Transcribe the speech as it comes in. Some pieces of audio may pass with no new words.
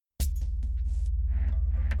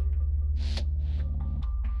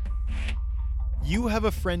You have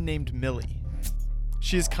a friend named Millie.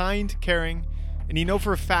 She is kind, caring, and you know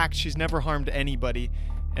for a fact she's never harmed anybody,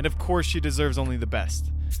 and of course she deserves only the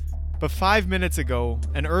best. But 5 minutes ago,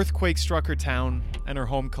 an earthquake struck her town and her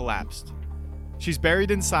home collapsed. She's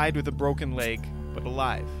buried inside with a broken leg, but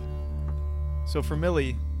alive. So for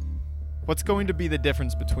Millie, what's going to be the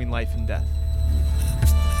difference between life and death?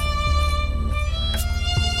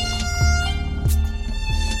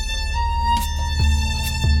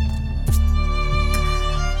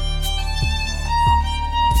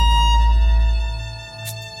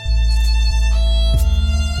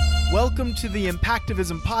 Welcome to the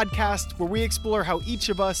Impactivism Podcast, where we explore how each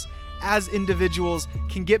of us, as individuals,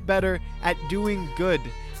 can get better at doing good.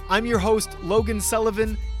 I'm your host, Logan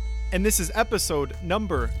Sullivan, and this is episode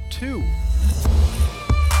number 2.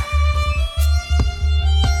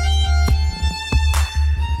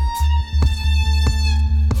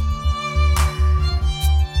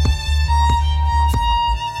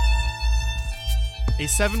 A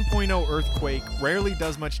 7.0 earthquake rarely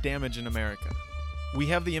does much damage in America. We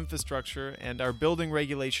have the infrastructure, and our building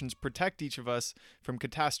regulations protect each of us from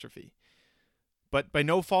catastrophe. But by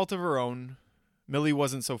no fault of her own, Millie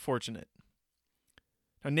wasn't so fortunate.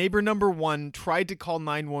 Now, neighbor number 1 tried to call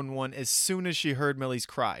 911 as soon as she heard Millie's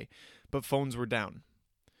cry, but phones were down.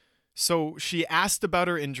 So she asked about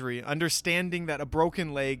her injury, understanding that a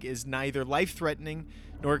broken leg is neither life-threatening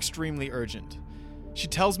nor extremely urgent. She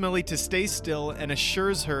tells Millie to stay still and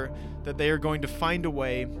assures her that they are going to find a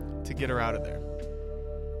way to get her out of there.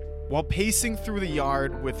 While pacing through the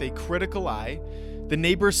yard with a critical eye, the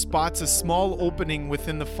neighbor spots a small opening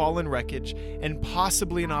within the fallen wreckage and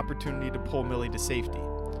possibly an opportunity to pull Millie to safety.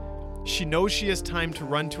 She knows she has time to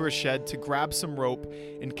run to her shed to grab some rope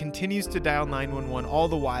and continues to dial 911 all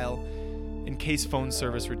the while in case phone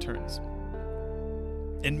service returns.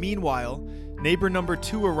 And meanwhile, neighbor number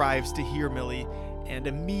 2 arrives to hear Millie and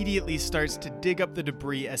immediately starts to dig up the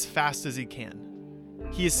debris as fast as he can.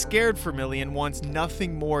 He is scared for Millie and wants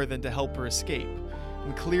nothing more than to help her escape,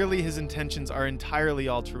 and clearly his intentions are entirely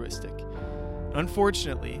altruistic.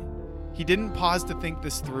 Unfortunately, he didn't pause to think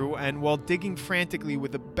this through, and while digging frantically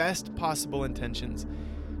with the best possible intentions,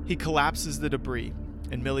 he collapses the debris,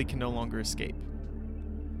 and Millie can no longer escape.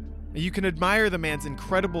 You can admire the man's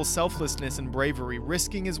incredible selflessness and bravery,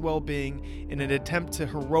 risking his well-being in an attempt to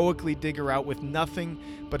heroically dig her out with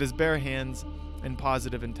nothing but his bare hands and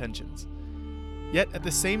positive intentions. Yet at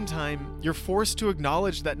the same time, you're forced to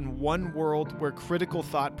acknowledge that in one world where critical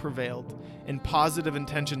thought prevailed and positive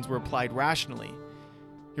intentions were applied rationally,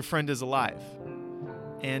 your friend is alive.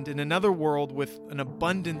 And in another world with an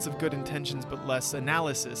abundance of good intentions but less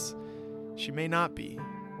analysis, she may not be.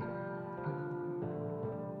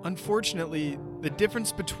 Unfortunately, the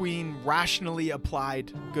difference between rationally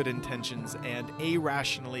applied good intentions and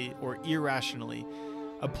irrationally or irrationally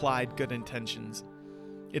applied good intentions,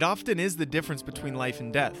 it often is the difference between life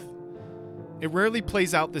and death. It rarely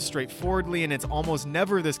plays out this straightforwardly, and it's almost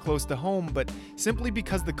never this close to home, but simply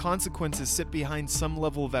because the consequences sit behind some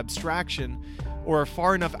level of abstraction or are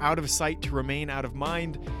far enough out of sight to remain out of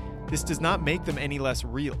mind, this does not make them any less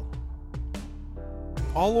real.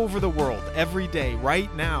 All over the world, every day,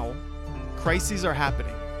 right now, crises are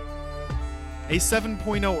happening. A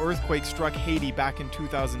 7.0 earthquake struck Haiti back in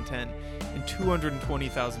 2010, and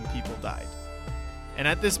 220,000 people died. And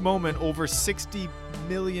at this moment, over 60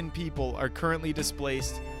 million people are currently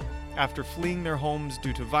displaced after fleeing their homes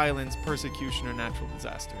due to violence, persecution, or natural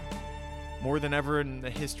disaster. More than ever in the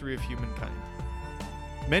history of humankind.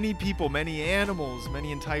 Many people, many animals,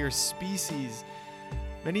 many entire species,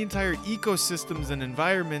 many entire ecosystems and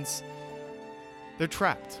environments, they're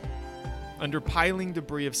trapped under piling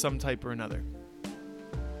debris of some type or another.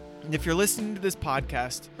 And if you're listening to this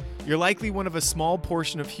podcast, you're likely one of a small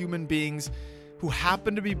portion of human beings who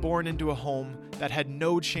happened to be born into a home that had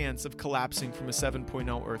no chance of collapsing from a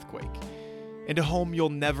 7.0 earthquake, into a home you'll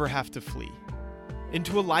never have to flee,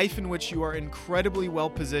 into a life in which you are incredibly well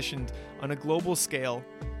positioned on a global scale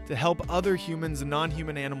to help other humans and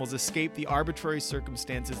non-human animals escape the arbitrary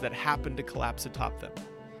circumstances that happen to collapse atop them.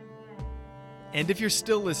 And if you're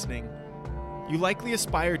still listening, you likely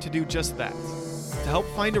aspire to do just that, to help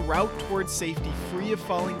find a route towards safety free of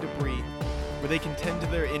falling debris where they can tend to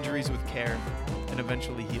their injuries with care and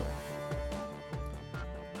eventually heal.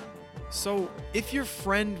 So, if your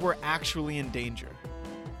friend were actually in danger,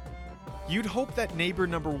 you'd hope that neighbor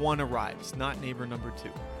number 1 arrives, not neighbor number 2.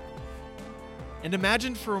 And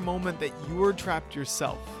imagine for a moment that you were trapped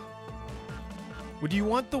yourself. Would you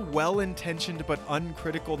want the well-intentioned but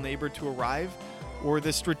uncritical neighbor to arrive, or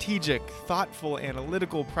the strategic, thoughtful,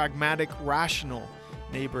 analytical, pragmatic, rational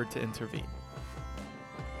neighbor to intervene?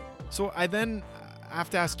 So I I have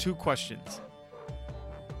to ask two questions.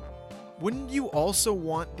 Wouldn't you also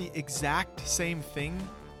want the exact same thing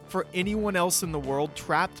for anyone else in the world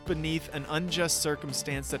trapped beneath an unjust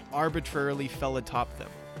circumstance that arbitrarily fell atop them?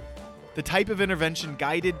 The type of intervention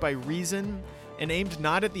guided by reason and aimed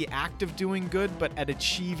not at the act of doing good, but at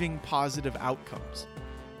achieving positive outcomes.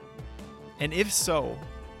 And if so,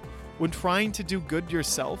 when trying to do good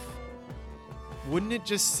yourself, wouldn't it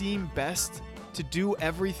just seem best to do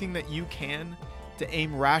everything that you can to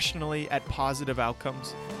aim rationally at positive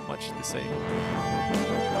outcomes? Much the same.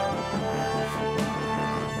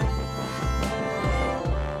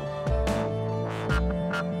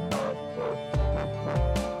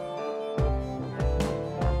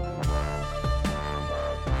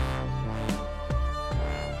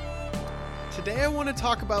 Today I want to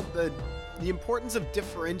talk about the importance of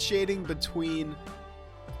differentiating between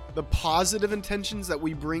the positive intentions that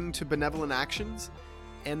we bring to benevolent actions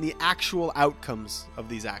and the actual outcomes of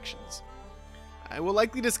these actions. I will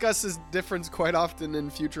likely discuss this difference quite often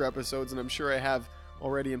in future episodes, and I'm sure I have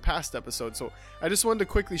already in past episodes. So I just wanted to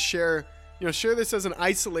quickly share this as an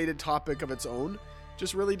isolated topic of its own,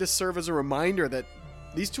 just really to serve as a reminder that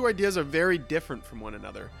these two ideas are very different from one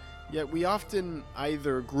another. Yet we often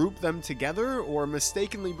either group them together or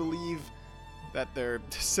mistakenly believe that they're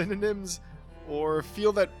synonyms or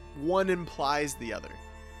feel that one implies the other.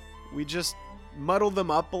 We just muddle them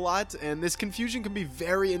up a lot, and this confusion can be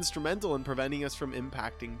very instrumental in preventing us from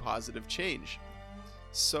impacting positive change.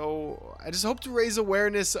 So I just hope to raise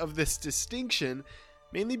awareness of this distinction,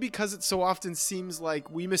 mainly because it so often seems like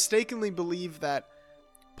we mistakenly believe that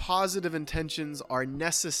positive intentions are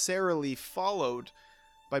necessarily followed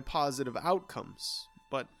by positive outcomes.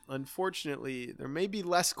 But unfortunately, there may be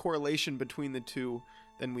less correlation between the two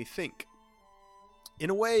than we think. In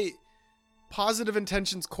a way, positive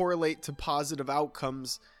intentions correlate to positive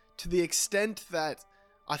outcomes to the extent that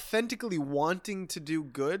authentically wanting to do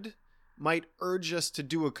good might urge us to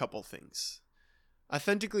do a couple things.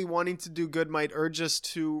 Authentically wanting to do good might urge us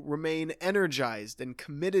to remain energized and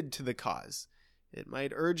committed to the cause. It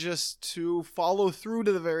might urge us to follow through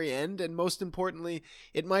to the very end, and most importantly,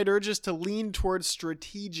 it might urge us to lean towards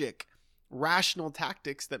strategic, rational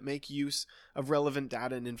tactics that make use of relevant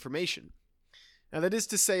data and information. Now, that is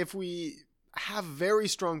to say, if we have very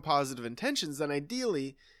strong positive intentions, then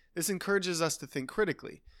ideally, this encourages us to think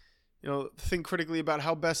critically. Think critically about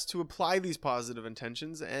how best to apply these positive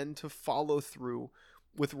intentions and to follow through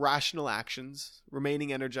with rational actions,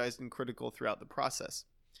 remaining energized and critical throughout the process.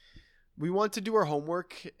 We want to do our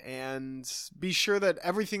homework and be sure that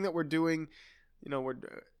everything that we're doing, we're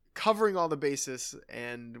covering all the bases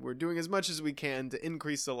and we're doing as much as we can to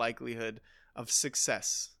increase the likelihood of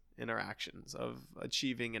success in our actions, of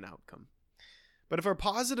achieving an outcome. But if our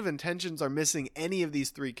positive intentions are missing any of these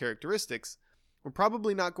three characteristics, we're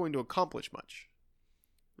probably not going to accomplish much.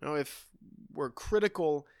 If we're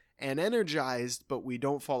critical and energized, but we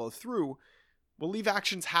don't follow through, we'll leave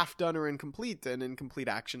actions half done or incomplete, and incomplete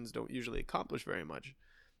actions don't usually accomplish very much.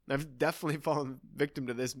 I've definitely fallen victim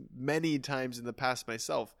to this many times in the past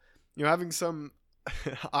myself. Having some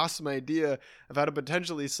awesome idea of how to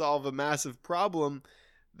potentially solve a massive problem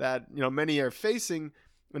that many are facing,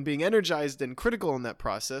 and being energized and critical in that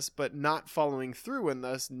process, but not following through and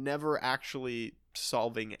thus never actually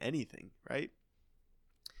solving anything, right?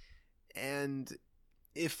 And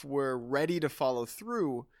if we're ready to follow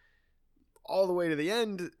through all the way to the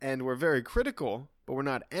end and we're very critical, but we're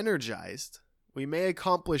not energized, we may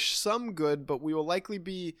accomplish some good, but we will likely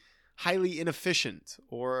be highly inefficient,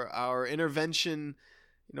 or our intervention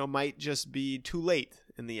might just be too late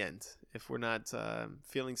in the end if we're not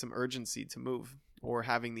feeling some urgency to move or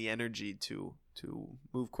having the energy to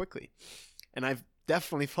move quickly. And I've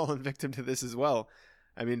definitely fallen victim to this as well.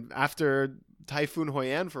 I mean, after Typhoon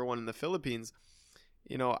Haiyan for one in the Philippines,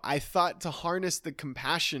 I thought to harness the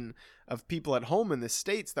compassion of people at home in the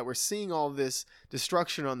States that were seeing all this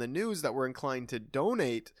destruction on the news that were inclined to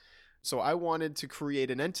donate. So I wanted to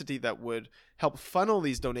create an entity that would help funnel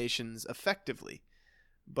these donations effectively.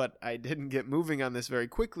 But I didn't get moving on this very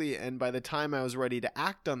quickly, and by the time I was ready to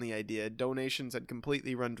act on the idea, donations had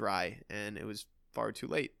completely run dry, and it was far too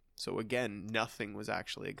late. So again, nothing was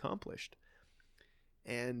actually accomplished.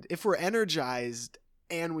 And if we're energized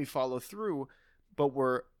and we follow through, but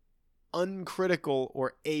we're uncritical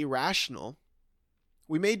or irrational,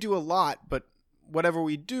 we may do a lot, but whatever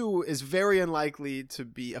we do is very unlikely to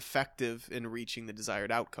be effective in reaching the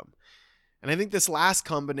desired outcome. And I think this last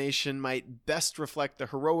combination might best reflect the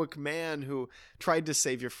heroic man who tried to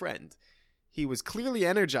save your friend. He was clearly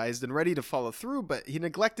energized and ready to follow through, but he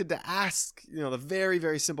neglected to ask, the very,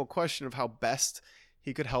 very simple question of how best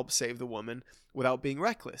he could help save the woman without being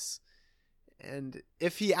reckless. And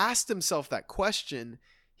if he asked himself that question,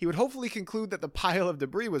 he would hopefully conclude that the pile of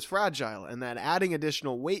debris was fragile and that adding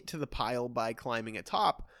additional weight to the pile by climbing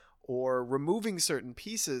atop or removing certain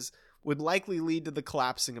pieces would likely lead to the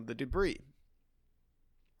collapsing of the debris.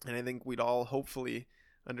 And I think we'd all hopefully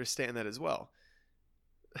understand that as well.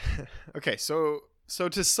 Okay, so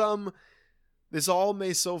to some, this all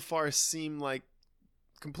may so far seem like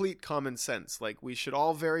complete common sense. Like, we should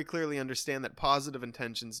all very clearly understand that positive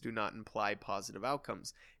intentions do not imply positive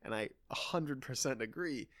outcomes. And I 100%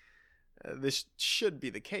 agree. This should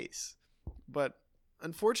be the case. But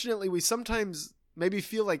unfortunately, we sometimes maybe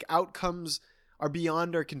feel like outcomes are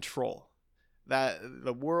beyond our control. That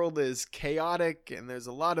the world is chaotic and there's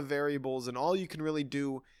a lot of variables, and all you can really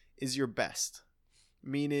do is your best.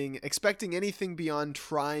 Meaning expecting anything beyond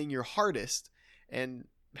trying your hardest. And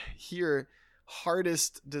here,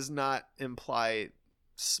 hardest does not imply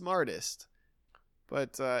smartest.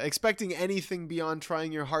 But expecting anything beyond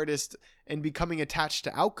trying your hardest and becoming attached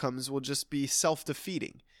to outcomes will just be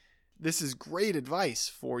self-defeating. This is great advice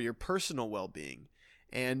for your personal well-being.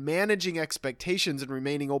 And managing expectations and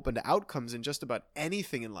remaining open to outcomes in just about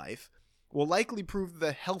anything in life will likely prove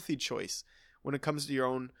the healthy choice when it comes to your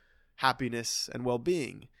own happiness and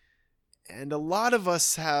well-being. And a lot of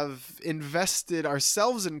us have invested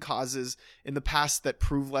ourselves in causes in the past that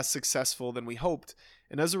prove less successful than we hoped.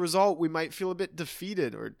 And as a result, we might feel a bit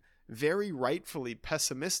defeated or very rightfully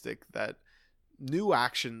pessimistic that new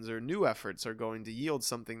actions or new efforts are going to yield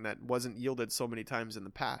something that wasn't yielded so many times in the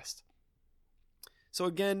past. So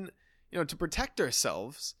again, to protect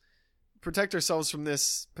ourselves from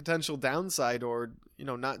this potential downside or,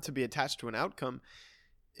 not to be attached to an outcome,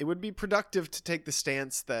 it would be productive to take the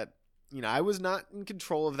stance that, I was not in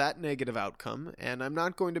control of that negative outcome, and I'm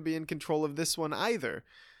not going to be in control of this one either.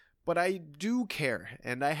 But I do care,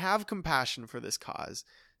 and I have compassion for this cause,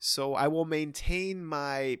 so I will maintain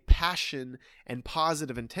my passion and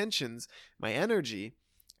positive intentions, my energy,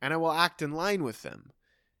 and I will act in line with them.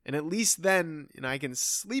 And at least then, I can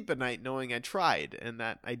sleep at night knowing I tried and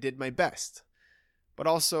that I did my best. But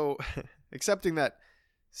also, accepting that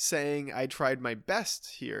saying I tried my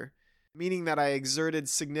best here, meaning that I exerted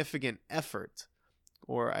significant effort,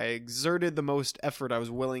 or I exerted the most effort I was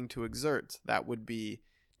willing to exert, that would be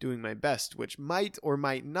doing my best, which might or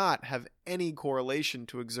might not have any correlation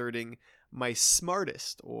to exerting my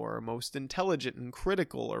smartest or most intelligent and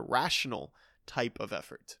critical or rational type of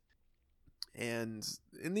effort. And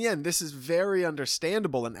in the end, this is very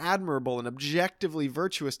understandable and admirable and objectively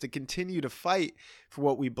virtuous to continue to fight for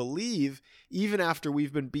what we believe, even after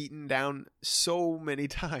we've been beaten down so many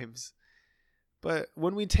times. But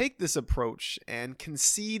when we take this approach and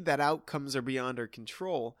concede that outcomes are beyond our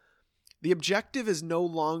control, the objective is no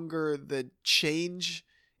longer the change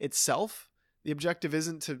itself. The objective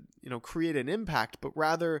isn't to, create an impact, but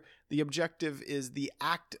rather the objective is the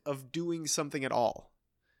act of doing something at all.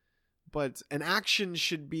 But an action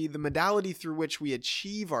should be the modality through which we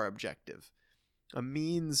achieve our objective, a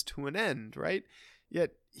means to an end, right?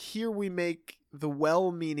 Yet here we make the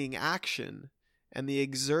well-meaning action and the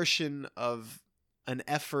exertion of an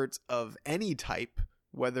effort of any type,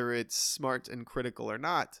 whether it's smart and critical or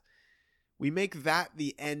not, we make that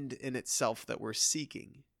the end in itself that we're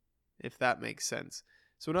seeking, if that makes sense.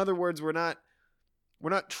 So in other words, we're not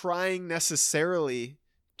trying necessarily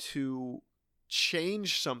to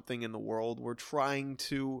change something in the world. We're trying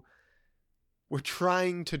to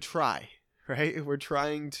try, right? We're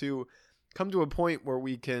trying to come to a point where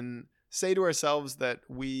we can say to ourselves that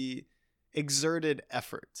we exerted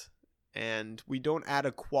effort and we don't add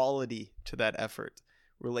a quality to that effort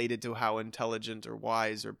related to how intelligent or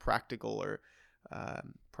wise or practical or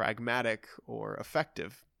pragmatic or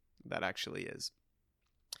effective that actually is.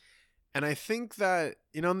 And I think that,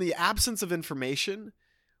 in the absence of information,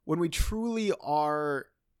 when we truly are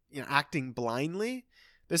acting blindly,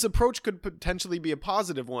 this approach could potentially be a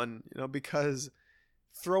positive one, because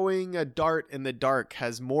throwing a dart in the dark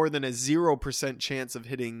has more than a 0% chance of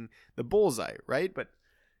hitting the bullseye, right? But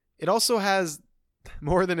it also has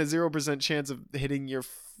more than a 0% chance of hitting your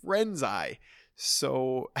friend's eye.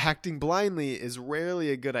 So acting blindly is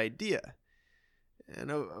rarely a good idea.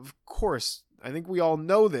 And of course, I think we all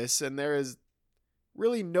know this, and there is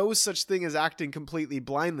really no such thing as acting completely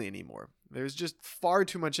blindly anymore. There's just far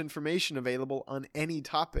too much information available on any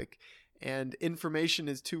topic, and information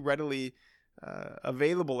is too readily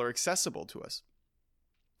available or accessible to us.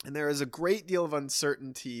 And there is a great deal of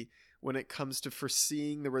uncertainty when it comes to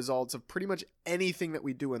foreseeing the results of pretty much anything that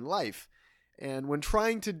we do in life. And when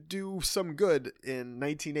trying to do some good in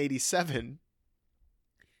 1987,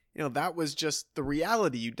 that was just the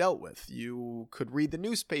reality you dealt with. You could read the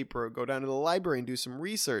newspaper, or go down to the library and do some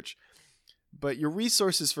research, but your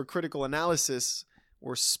resources for critical analysis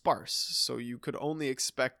were sparse, so you could only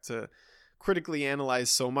expect to critically analyze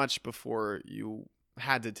so much before you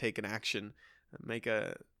had to take an action and make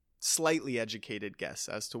a slightly educated guess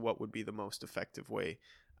as to what would be the most effective way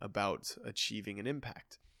about achieving an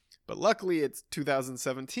impact. But luckily, it's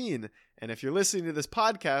 2017, and if you're listening to this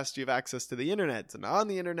podcast, you have access to the internet, and on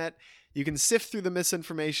the internet, you can sift through the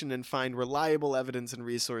misinformation and find reliable evidence and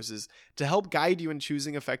resources to help guide you in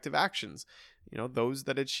choosing effective actions, those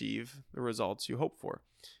that achieve the results you hope for.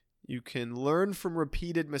 You can learn from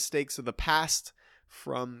repeated mistakes of the past,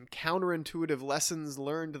 from counterintuitive lessons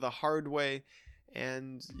learned the hard way,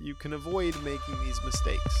 and you can avoid making these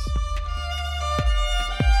mistakes.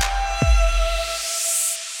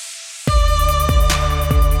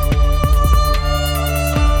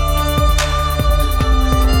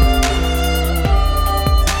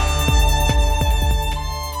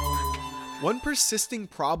 One persisting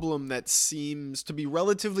problem that seems to be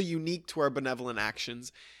relatively unique to our benevolent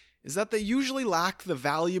actions is that they usually lack the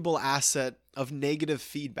valuable asset of negative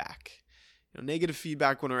feedback. Negative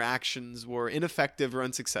feedback when our actions were ineffective or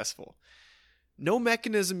unsuccessful. No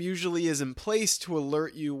mechanism usually is in place to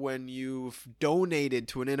alert you when you've donated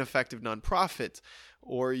to an ineffective nonprofit,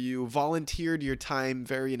 or you volunteered your time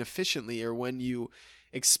very inefficiently, or when you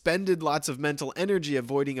expended lots of mental energy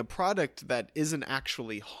avoiding a product that isn't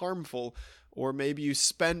actually harmful, or maybe you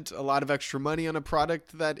spent a lot of extra money on a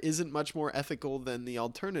product that isn't much more ethical than the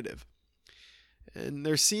alternative. And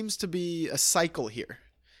there seems to be a cycle here.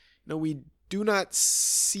 We do not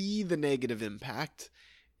see the negative impact,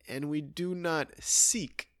 and we do not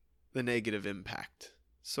seek the negative impact.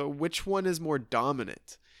 So which one is more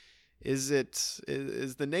dominant? Is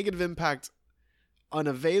the negative impact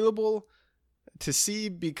unavailable to see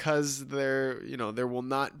because there will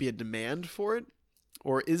not be a demand for it?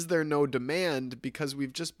 Or is there no demand because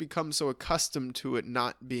we've just become so accustomed to it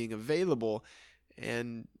not being available,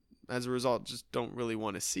 and as a result just don't really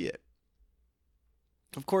want to see it?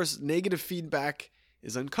 Of course, negative feedback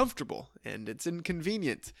is uncomfortable, and it's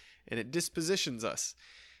inconvenient, and it dispositions us.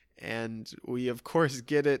 And we, of course,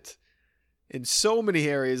 get it in so many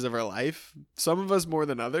areas of our life, some of us more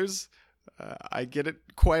than others. I get it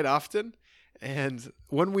quite often. And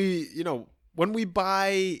when we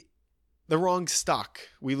buy the wrong stock,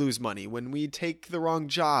 we lose money. When we take the wrong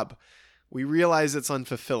job, we realize it's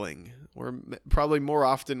unfulfilling. Or probably more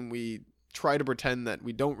often, we try to pretend that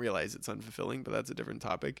we don't realize it's unfulfilling, but that's a different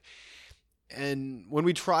topic. And when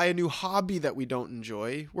we try a new hobby that we don't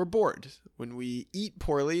enjoy, we're bored. When we eat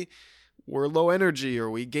poorly, we're low energy or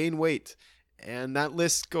we gain weight. And that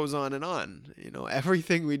list goes on and on.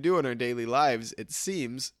 Everything we do in our daily lives, it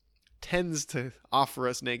seems, tends to offer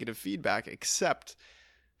us negative feedback, except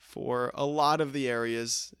for a lot of the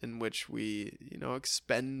areas in which we,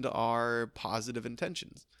 expend our positive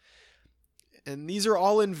intentions. And these are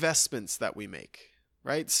all investments that we make,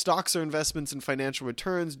 right? Stocks are investments in financial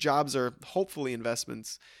returns. Jobs are hopefully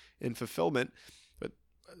investments in fulfillment, but,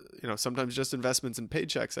 sometimes just investments in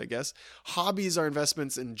paychecks, I guess. Hobbies are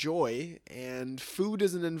investments in joy, and food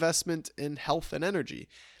is an investment in health and energy.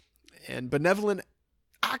 And benevolent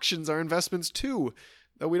actions are investments too,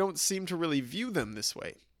 though we don't seem to really view them this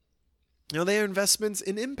way. They are investments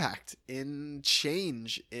in impact, in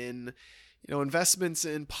change, in investments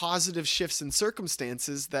in positive shifts in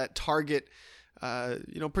circumstances that target,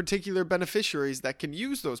 particular beneficiaries that can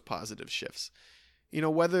use those positive shifts.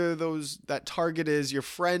 Whether that target is your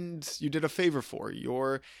friend you did a favor for,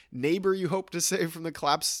 your neighbor you hope to save from the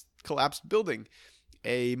collapsed building,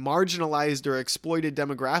 a marginalized or exploited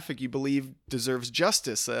demographic you believe deserves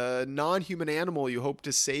justice, a non-human animal you hope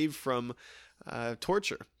to save from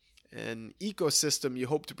torture, an ecosystem you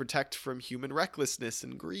hope to protect from human recklessness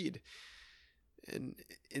and greed. And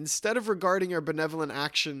instead of regarding our benevolent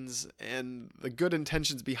actions and the good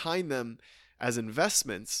intentions behind them as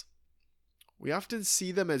investments, we often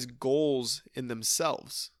see them as goals in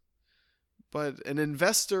themselves. But an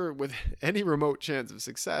investor with any remote chance of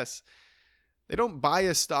success, they don't buy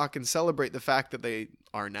a stock and celebrate the fact that they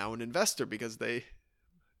are now an investor because they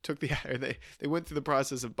went through the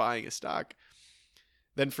process of buying a stock,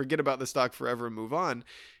 then forget about the stock forever and move on.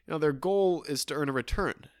 Their goal is to earn a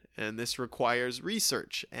return. And this requires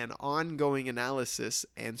research and ongoing analysis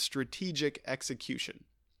and strategic execution.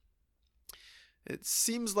 It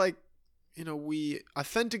seems like, if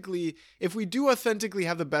we do authentically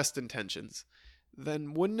have the best intentions,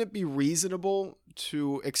 then wouldn't it be reasonable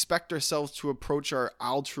to expect ourselves to approach our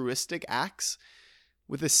altruistic acts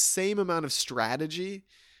with the same amount of strategy,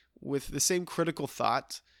 with the same critical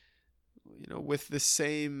thought, with the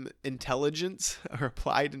same intelligence or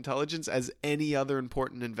applied intelligence as any other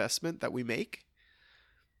important investment that we make.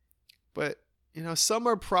 But, some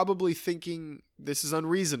are probably thinking this is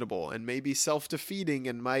unreasonable and maybe self-defeating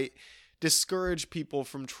and might discourage people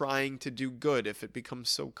from trying to do good if it becomes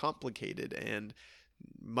so complicated and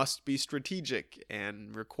must be strategic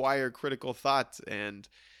and require critical thought, and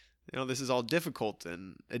this is all difficult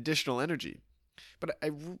and additional energy. But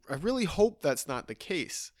I really hope that's not the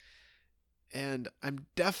case. And I'm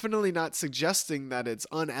definitely not suggesting that it's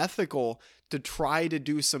unethical to try to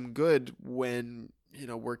do some good when,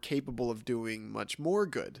 we're capable of doing much more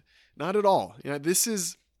good. Not at all. This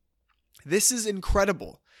is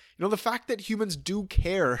incredible. The fact that humans do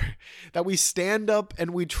care, that we stand up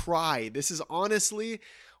and we try, this is honestly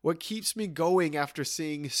what keeps me going after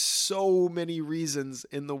seeing so many reasons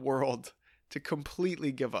in the world to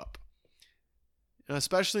completely give up.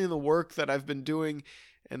 Especially in the work that I've been doing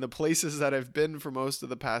and the places that I've been for most of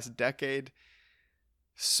the past decade.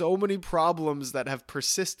 So many problems that have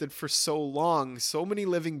persisted for so long, so many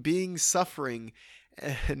living beings suffering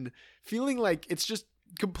and feeling like it's just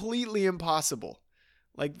completely impossible.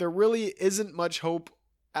 Like there really isn't much hope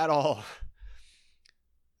at all.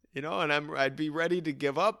 And I'd be ready to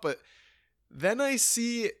give up, but then I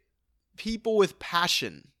see people with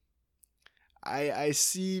passion. I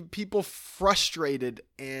see people frustrated,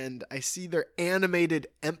 and I see their animated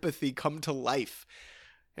empathy come to life.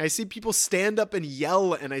 I see people stand up and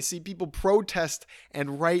yell, and I see people protest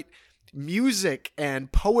and write music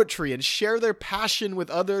and poetry and share their passion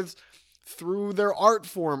with others through their art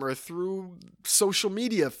form or through social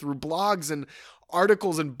media, through blogs and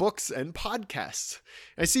articles and books and podcasts.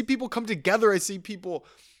 I see people come together. I see people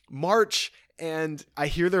march, and I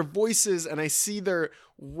hear their voices, and I see their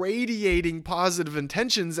radiating positive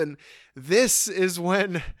intentions. And this is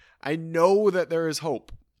when I know that there is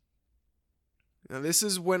hope. Now, this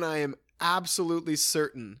is when I am absolutely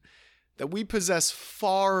certain that we possess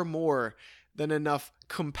far more than enough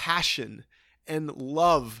compassion and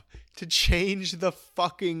love to change the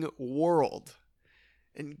fucking world.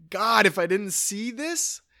 And God, if I didn't see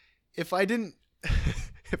this, if I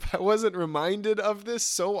wasn't reminded of this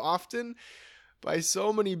so often by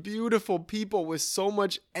so many beautiful people with so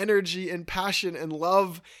much energy and passion and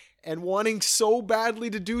love and wanting so badly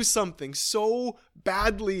to do something, so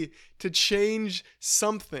badly to change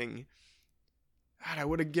something, God, I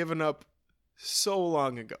would have given up so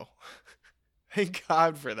long ago. Thank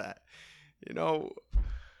God for that.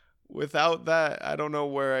 Without that, I don't know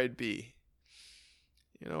where I'd be.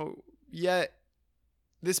 Yet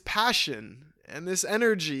this passion and this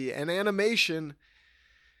energy and animation,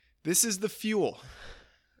 this is the fuel,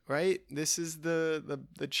 right? This is the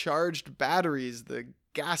charged batteries, the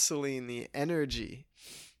gasoline, the energy.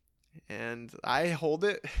 And I hold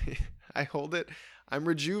it. I'm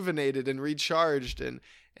rejuvenated and recharged,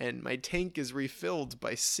 and my tank is refilled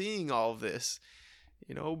by seeing all of this.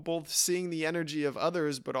 Both seeing the energy of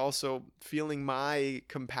others, but also feeling my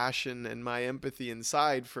compassion and my empathy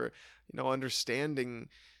inside for, understanding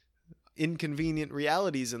inconvenient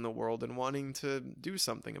realities in the world and wanting to do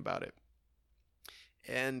something about it.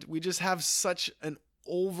 And we just have such an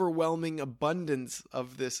overwhelming abundance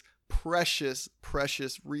of this precious,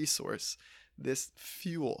 precious resource, this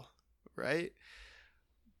fuel, right?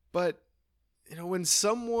 But when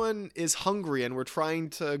someone is hungry and we're trying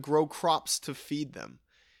to grow crops to feed them,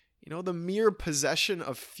 the mere possession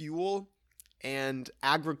of fuel and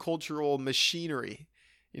agricultural machinery,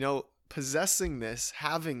 possessing this,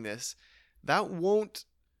 having this, that won't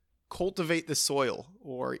cultivate the soil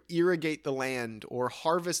or irrigate the land or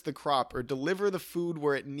harvest the crop or deliver the food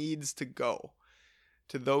where it needs to go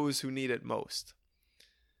to those who need it most,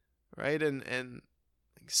 right? And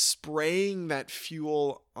spraying that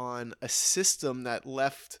fuel on a system that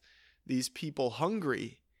left these people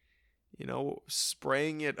hungry,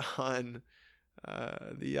 spraying it on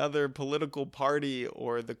the other political party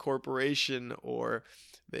or the corporation or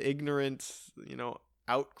the ignorant,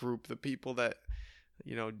 out group, the people that,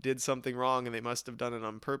 did something wrong and they must have done it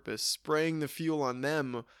on purpose, spraying the fuel on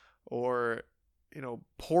them or,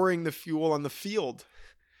 pouring the fuel on the field.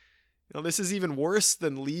 This is even worse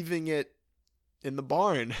than leaving it in the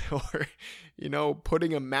barn or,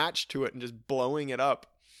 putting a match to it and just blowing it up,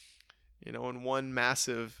 in one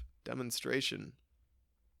massive demonstration.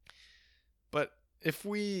 But if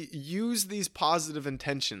we use these positive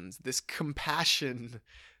intentions, this compassion,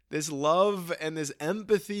 this love, and this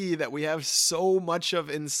empathy that we have so much of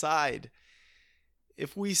inside,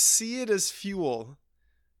 if we see it as fuel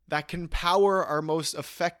that can power our most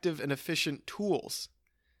effective and efficient tools,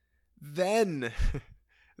 then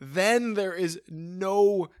there is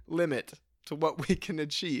no limit to what we can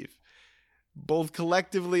achieve, both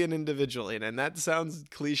collectively and individually. And that sounds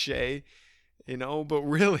cliche, but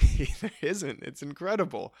really there isn't. It's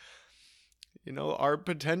incredible. Our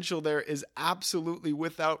potential there is absolutely,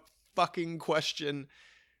 without fucking question,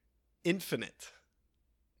 infinite.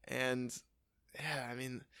 And yeah,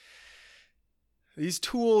 these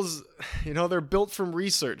tools, they're built from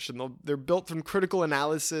research, and they're built from critical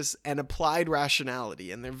analysis and applied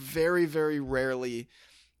rationality. And they're very, very rarely,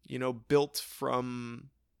 built from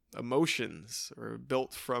emotions or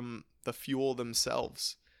built from the fuel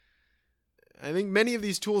themselves. I think many of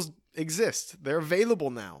these tools exist. They're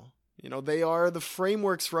available now. They are the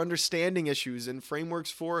frameworks for understanding issues and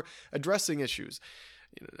frameworks for addressing issues.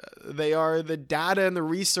 They are the data and the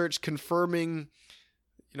research confirming,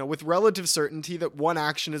 with relative certainty that one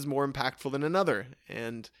action is more impactful than another.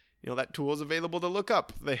 And, that tool is available to look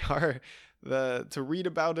up. They are to read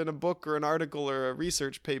about in a book or an article or a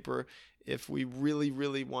research paper if we really,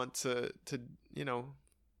 really want to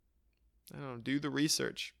do the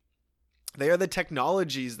research. They are the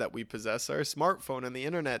technologies that we possess, our smartphone and the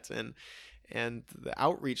internet and the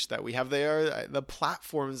outreach that we have. They are the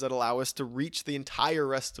platforms that allow us to reach the entire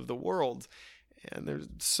rest of the world. And there's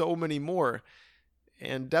so many more.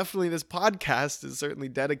 And definitely this podcast is certainly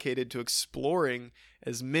dedicated to exploring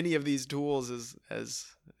as many of these tools as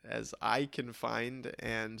I can find,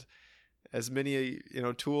 and as many,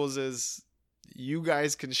 tools as you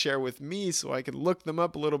guys can share with me, so I can look them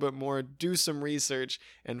up a little bit more, do some research,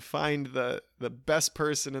 and find the best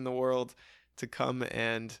person in the world to come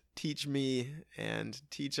and teach me and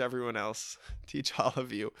teach everyone else, teach all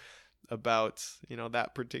of you about,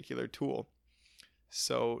 that particular tool.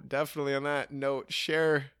 So definitely on that note,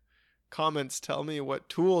 share comments, tell me what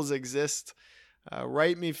tools exist,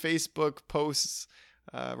 write me Facebook posts,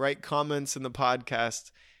 write comments in the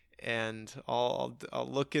podcast, and I'll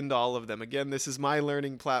look into all of them. Again, this is my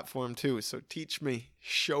learning platform too, so teach me,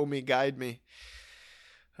 show me, guide me.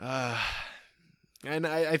 And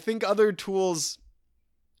I think other tools,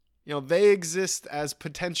 they exist as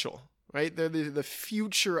potential, right? They're the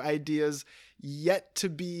future ideas yet to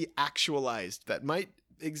be actualized that might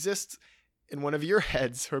exist in one of your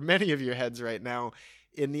heads or many of your heads right now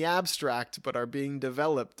in the abstract, but are being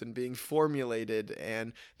developed and being formulated,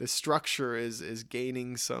 and the structure is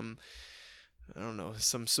gaining some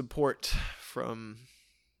support from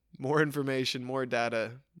more information, more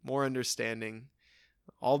data, more understanding,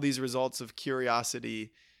 all these results of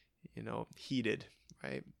curiosity, heeded,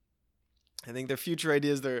 right? I think they're future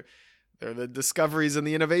ideas. They're the discoveries and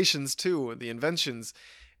the innovations too, the inventions,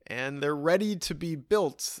 and they're ready to be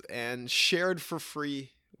built and shared for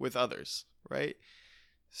free with others, right?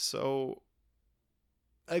 So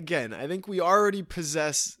again, I think we already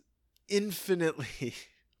possess infinitely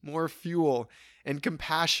more fuel and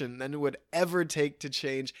compassion than it would ever take to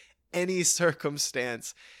change any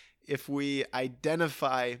circumstance if we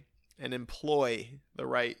identify and employ the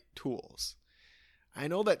right tools. I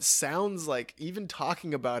know that sounds like, even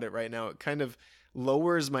talking about it right now, it kind of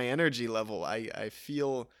lowers my energy level. I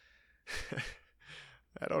feel,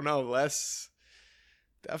 I don't know,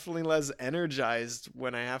 definitely less energized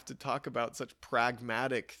when I have to talk about such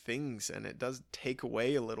pragmatic things, and it does take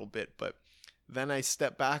away a little bit. But then I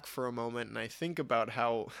step back for a moment and I think about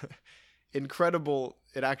how incredible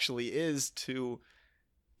it actually is to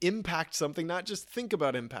impact something, not just think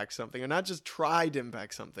about impact something, or not just try to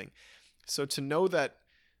impact something. So to know that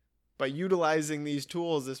by utilizing these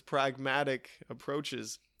tools, this pragmatic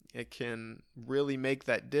approaches, it can really make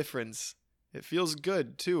that difference. It feels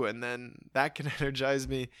good too, and then that can energize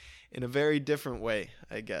me in a very different way,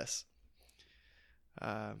 I guess.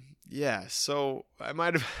 So I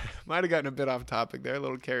might have gotten a bit off topic there, a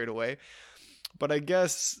little carried away. But I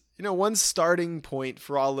guess, one starting point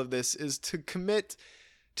for all of this is to commit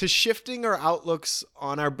to shifting our outlooks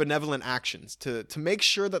on our benevolent actions, to make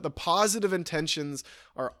sure that the positive intentions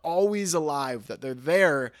are always alive, that they're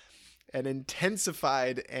there and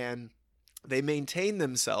intensified and they maintain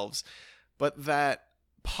themselves, but that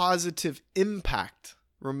positive impact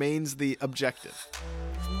remains the objective.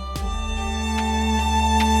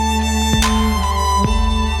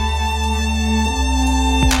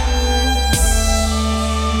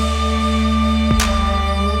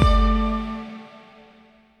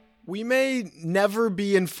 We may never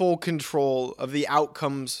be in full control of the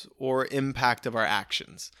outcomes or impact of our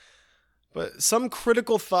actions, but some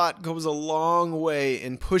critical thought goes a long way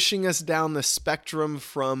in pushing us down the spectrum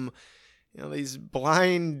from, these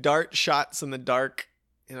blind dart shots in the dark,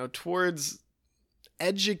 towards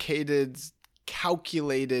educated,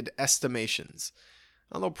 calculated estimations.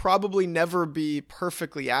 They'll probably never be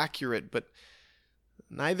perfectly accurate, but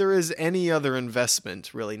Neither is any other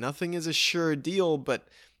investment, really. Nothing is a sure deal, but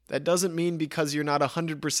that doesn't mean because you're not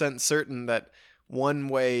 100% certain that one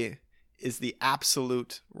way is the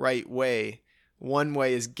absolute right way, one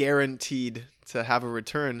way is guaranteed to have a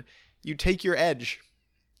return, you take your edge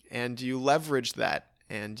and you leverage that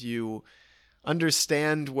and you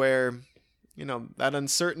understand where, that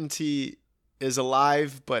uncertainty is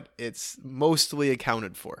alive, but it's mostly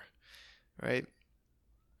accounted for, right?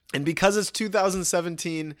 And because it's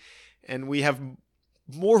 2017 and we have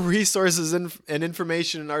more resources and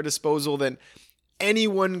information at our disposal than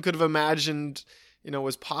anyone could have imagined,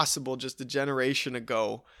 was possible just a generation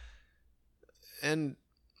ago. And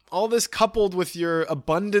all this coupled with your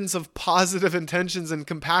abundance of positive intentions and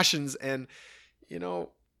compassions and,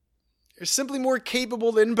 you're simply more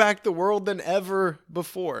capable to impact the world than ever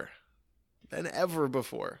before.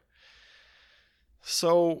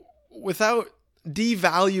 So without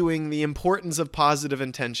devaluing the importance of positive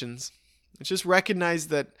intentions, just recognize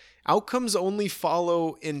that outcomes only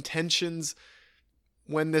follow intentions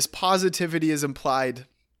when this positivity is implied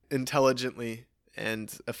intelligently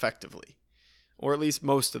and effectively, or at least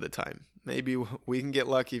most of the time. Maybe we can get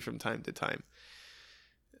lucky from time to time.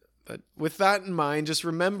 But with that in mind, just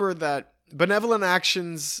remember that benevolent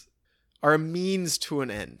actions are a means to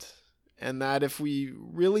an end, and that if we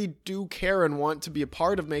really do care and want to be a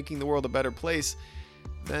part of making the world a better place,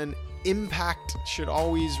 then impact should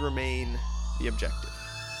always remain the objective.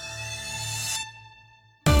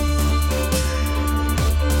 All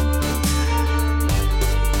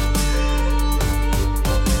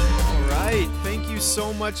right, thank you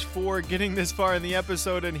so much for getting this far in the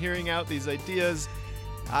episode and hearing out these ideas.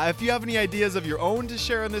 If you have any ideas of your own to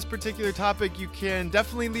share on this particular topic, you can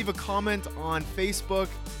definitely leave a comment on Facebook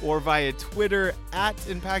or via Twitter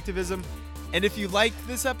 @Impactivism. And if you liked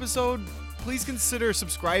this episode, please consider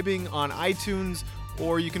subscribing on iTunes,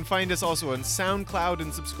 or you can find us also on SoundCloud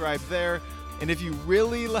and subscribe there. And if you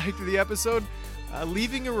really liked the episode,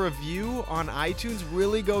 leaving a review on iTunes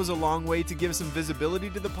really goes a long way to give some visibility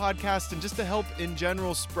to the podcast and just to help in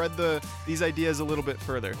general spread these ideas a little bit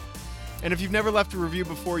further. And if you've never left a review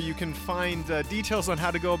before, you can find details on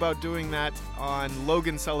how to go about doing that on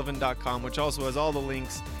logansullivan.com, which also has all the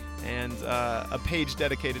links and a page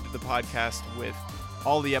dedicated to the podcast with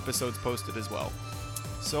all the episodes posted as well.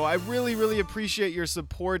 So I really, really appreciate your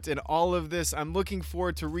support in all of this. I'm looking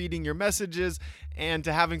forward to reading your messages and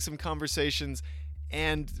to having some conversations.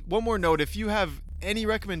 And one more note, if you have any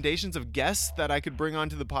recommendations of guests that I could bring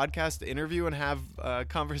onto the podcast to interview and have a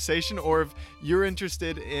conversation, or if you're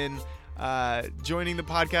interested in joining the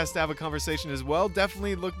podcast to have a conversation as well,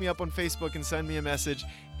 definitely look me up on Facebook and send me a message,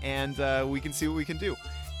 and we can see what we can do.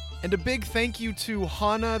 And a big thank you to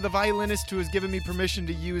Hannah, the violinist, who has given me permission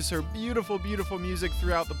to use her beautiful, beautiful music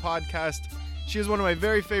throughout the podcast. She is one of my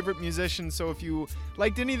very favorite musicians, so if you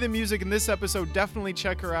liked any of the music in this episode, definitely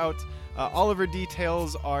check her out. All of her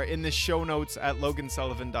details are in the show notes at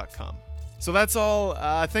logansullivan.com. So that's all.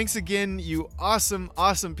 Thanks again, you awesome,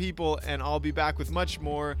 awesome people, and I'll be back with much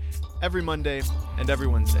more every Monday and every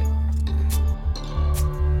Wednesday.